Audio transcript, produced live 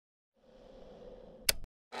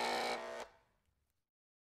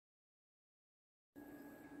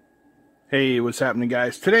Hey, what's happening,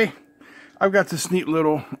 guys? Today, I've got this neat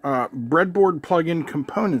little breadboard plug-in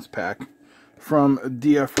components pack from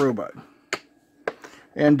DF Robot.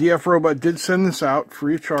 And DF Robot did send this out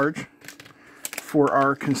free of charge for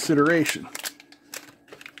our consideration.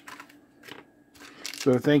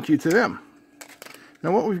 So thank you to them.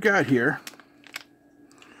 Now what we've got here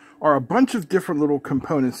are a bunch of different little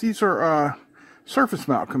components. These are surface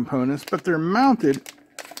mount components, but they're mounted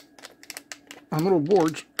on little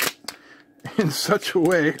boards in such a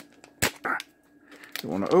way you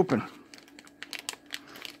want to open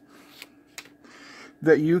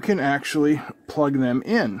that you can actually plug them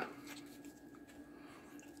in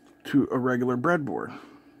to a regular breadboard.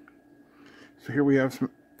 So here we have some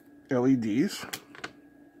LEDs.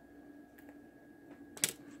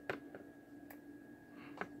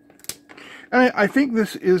 And I think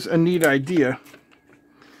this is a neat idea,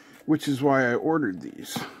 which is why I ordered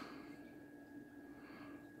these.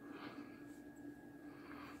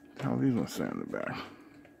 How these ones say on the back?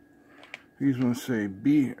 These ones say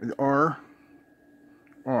R,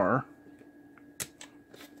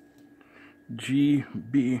 G,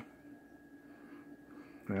 B.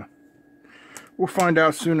 Yeah. We'll find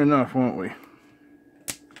out soon enough, won't we?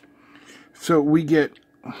 So we get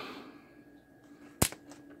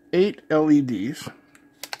 8 LEDs.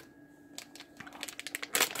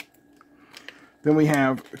 Then we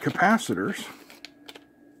have capacitors.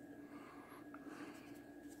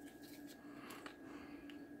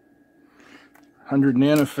 100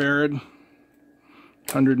 nanofarad,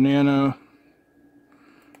 100 nano,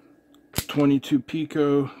 22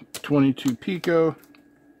 pico, 22 pico,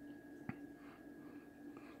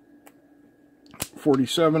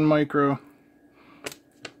 47 micro,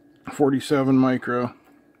 47 micro,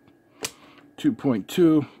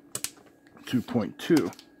 2.2,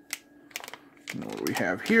 2.2. And what we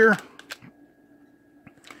have here,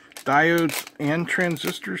 diodes and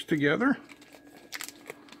transistors together.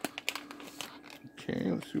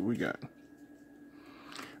 Okay, let's see what we got.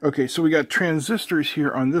 Okay, so we got transistors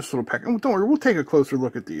here on this little pack. Oh, don't worry, we'll take a closer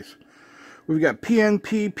look at these. We've got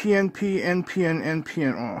PNP, PNP, NPN,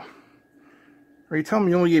 NPN. Oh, are you telling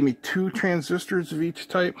me you only gave me 2 transistors of each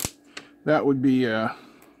type? That would be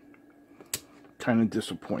kind of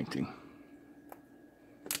disappointing.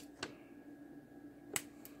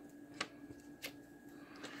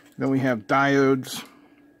 Then we have diodes.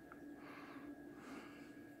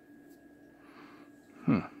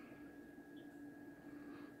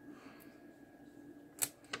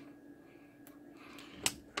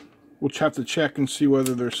 We'll have to check and see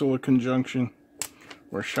whether they're silicon junction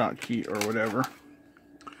or Schottky or whatever.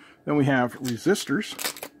 Then we have resistors.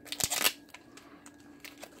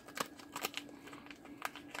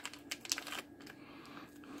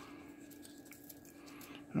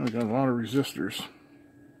 We got a lot of resistors.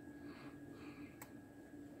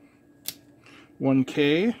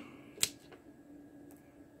 1K.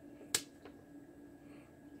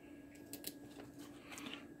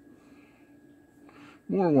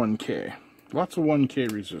 More 1K. Lots of 1K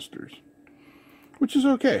resistors. Which is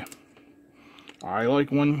okay. I like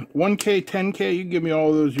 1K, 10K. You give me all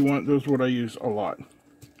of those you want. Those are what I use a lot.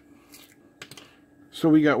 So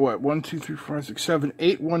we got what? 1, 2, 3, 4, 5, 6, 7,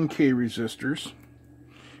 8 1K resistors.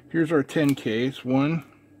 Here's our 10Ks. 1,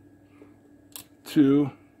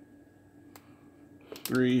 2,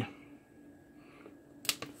 3,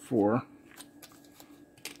 4.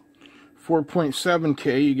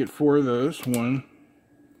 4.7K. You get 4 of those. 1,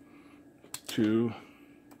 2,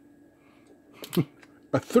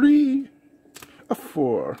 a 3, a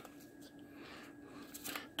 4.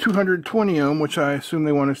 220 ohm, which I assume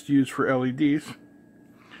they want us to use for LEDs.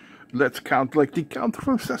 Let's count like the count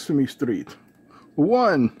from Sesame Street.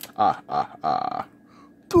 1,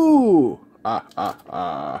 2,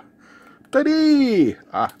 3,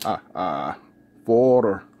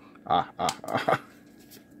 4,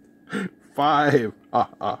 5,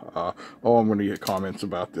 oh, I'm going to get comments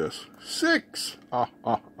about this. 6,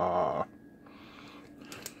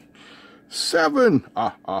 7,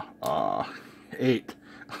 8.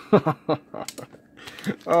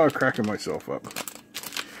 Oh, cracking myself up.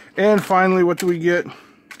 And finally, what do we get?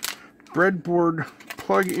 Breadboard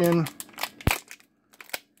plug-in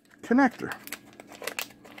connector.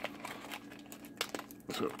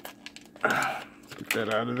 So, let's get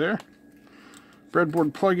that out of there.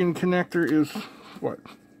 Breadboard plug-in connector is what?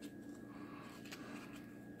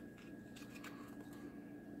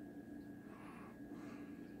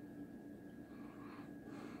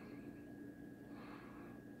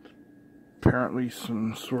 Apparently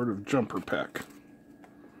some sort of jumper pack.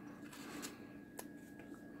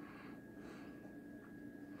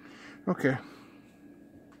 Okay.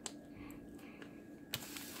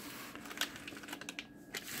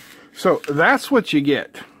 So that's what you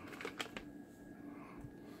get.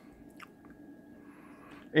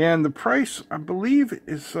 And the price, I believe,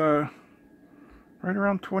 is right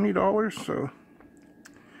around $20, so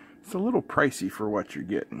it's a little pricey for what you're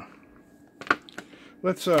getting.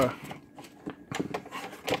 Let's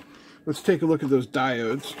take a look at those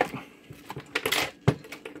diodes.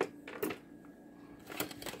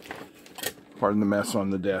 Pardon the mess on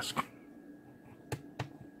the desk.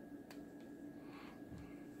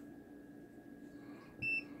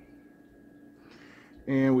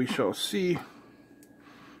 And we shall see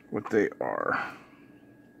what they are.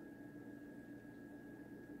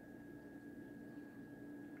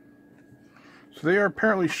 So they are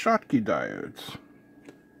apparently Schottky diodes.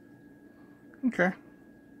 Okay.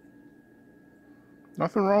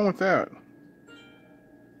 Nothing wrong with that.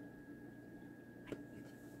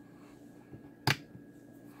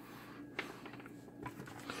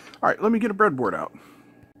 Alright, let me get a breadboard out.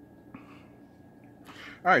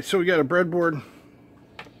 Alright, so we got a breadboard.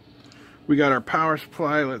 We got our power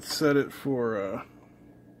supply. Let's set it for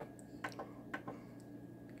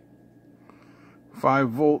 5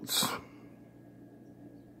 volts.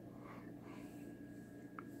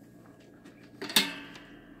 I'll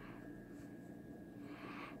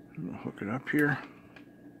hook it up here.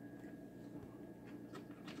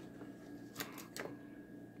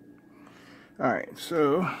 Alright,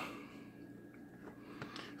 so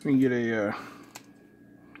we can get a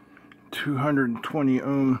 220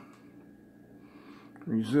 ohm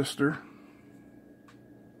resistor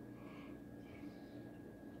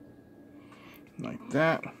like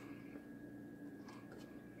that.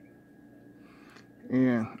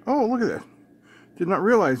 And oh, look at that. Did not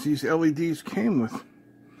realize these LEDs came with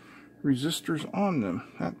resistors on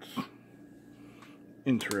them. That's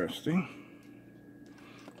interesting.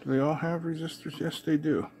 Do they all have resistors? Yes, they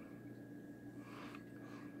do.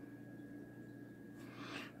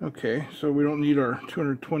 Okay, so we don't need our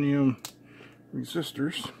 220 ohm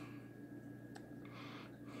resistors.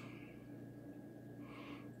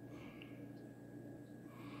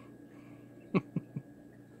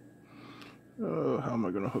 Oh, how am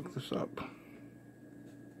I going to hook this up?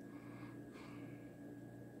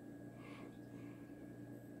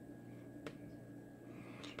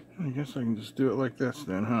 I guess I can just do it like this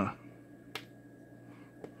then, huh?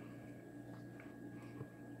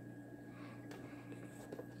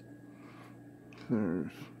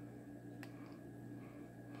 There's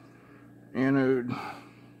anode,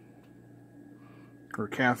 or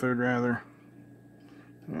cathode rather,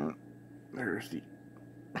 and there's the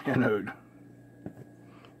anode.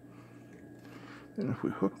 And if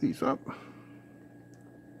we hook these up,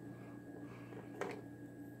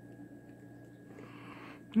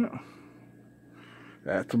 no,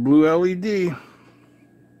 that's a blue LED.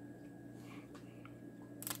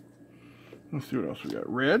 Let's see what else we got.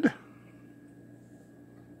 Red.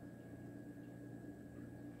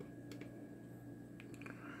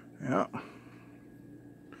 Yeah,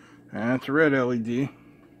 that's a red LED.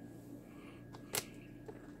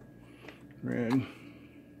 Red.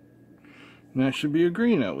 And that should be a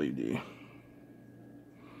green LED.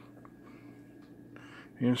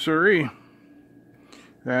 Yes, sirree.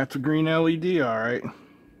 That's a green LED, alright.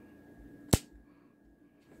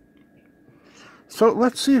 So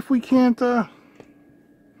let's see if we can't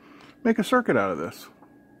make a circuit out of this.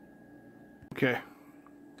 Okay.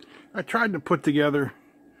 I tried to put together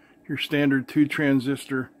your standard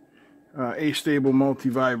 2-transistor A-stable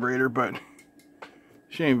multi-vibrator, but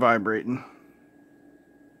she ain't vibrating.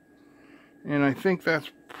 And I think that's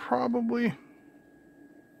probably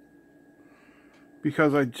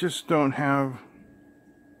because I just don't have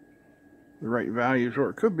the right values, or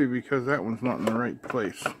it could be because that one's not in the right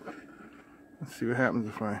place. Let's see what happens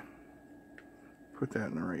if I put that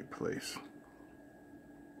in the right place.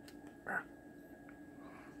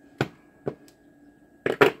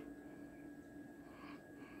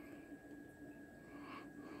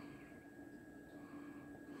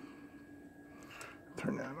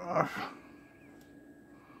 Turn that off.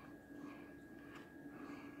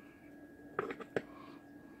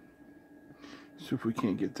 See if we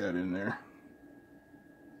can't get that in there.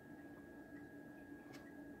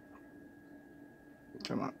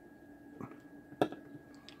 Come on.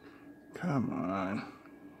 Come on.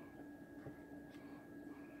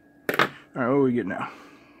 Alright, what do we get now?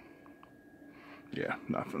 Yeah,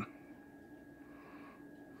 nothing.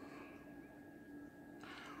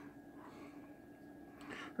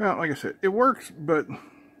 Well, like I said, it works, but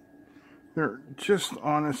there just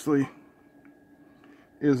honestly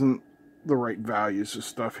isn't the right values of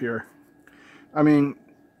stuff here. I mean,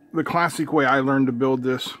 the classic way I learned to build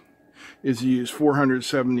this is you use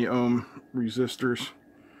 470 ohm resistors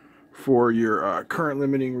for your current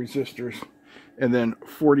limiting resistors, and then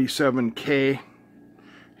 47K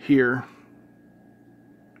here.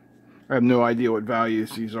 I have no idea what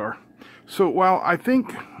values these are. So while I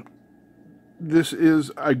think this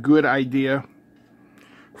is a good idea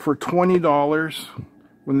for $20,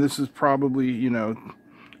 when this is probably, you know,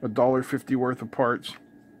 $1.50 worth of parts,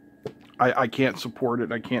 I can't support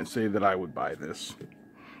it. I can't say that I would buy this.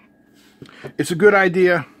 It's a good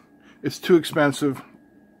idea. It's too expensive.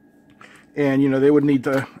 And, you know, they would need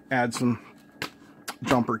to add some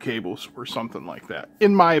jumper cables or something like that,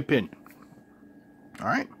 in my opinion. All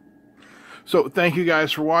right. So thank you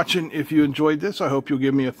guys for watching. If you enjoyed this, I hope you'll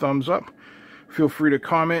give me a thumbs up. Feel free to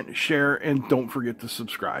comment, share, and don't forget to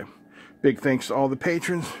subscribe. Big thanks to all the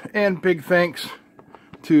patrons, and big thanks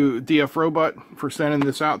to DF Robot for sending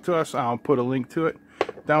this out to us. I'll put a link to it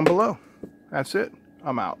down below. That's it.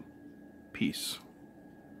 I'm out. Peace.